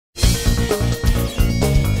My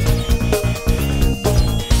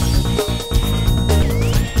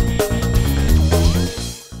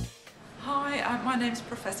name is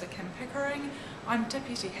Professor Kim Pickering. I'm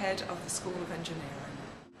Deputy Head of the School of Engineering.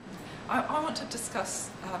 I want to discuss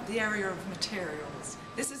the area of materials.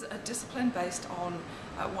 This is a discipline based on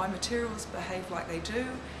why materials behave like they do,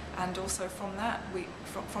 and also from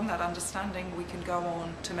that understanding we can go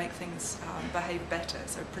on to make things behave better,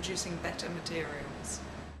 so producing better materials.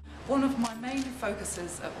 One of my main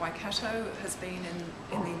focuses at Waikato has been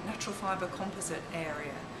in the natural fibre composite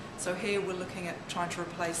area. So here we're looking at trying to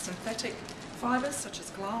replace synthetic fibres such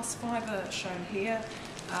as glass fibre, shown here,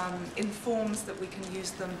 in forms that we can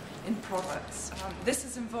use them in products. This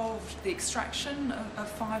has involved the extraction of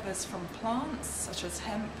fibres from plants such as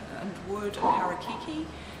hemp and wood and harakiki,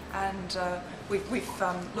 and we've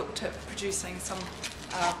looked at producing some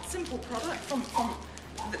simple product from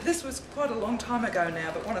this was quite a long time ago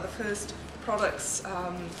now, but one of the first products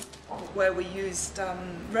where we used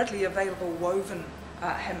readily available woven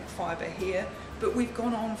hemp fibre here, but we've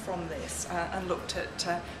gone on from this and looked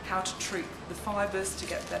at how to treat the fibres to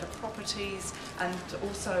get better properties, and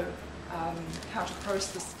also how to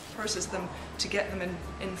process them to get them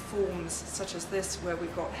in forms such as this, where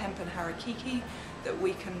we've got hemp and harakiki that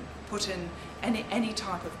we can put in any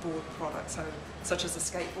type of board product, so such as a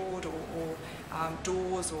skateboard or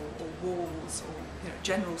doors or walls, or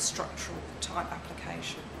general structural type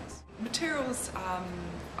applications. Materials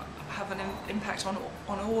have an impact on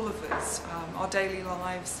all of us. Our daily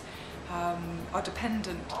lives are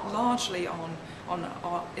dependent largely on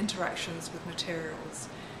our interactions with materials.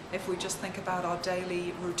 If we just think about our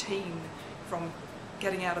daily routine, from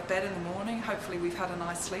getting out of bed in the morning, hopefully we've had a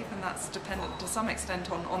nice sleep, and that's dependent to some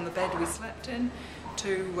extent on the bed we slept in,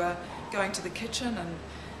 to going to the kitchen and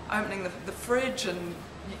opening the fridge and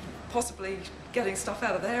possibly getting stuff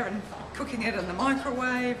out of there and cooking it in the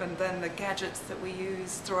microwave, and then the gadgets that we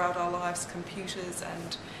use throughout our lives, computers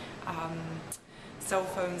and cell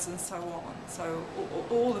phones and so on. So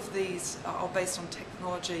all of these are based on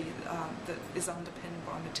technology that is underpinned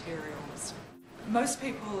by materials. Most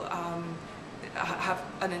people have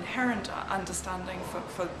an inherent understanding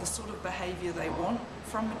for the sort of behaviour they want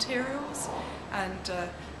from materials, and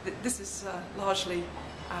this is largely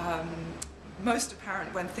most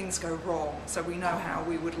apparent when things go wrong, so we know how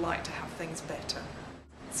we would like to have things better.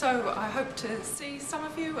 So I hope to see some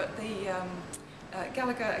of you at the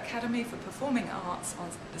Gallagher Academy for Performing Arts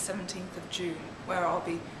on the 17th of June, where I'll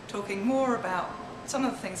be talking more about some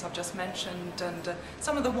of the things I've just mentioned and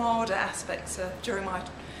some of the wilder aspects during my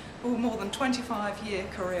more than 25-year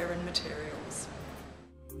career in materials.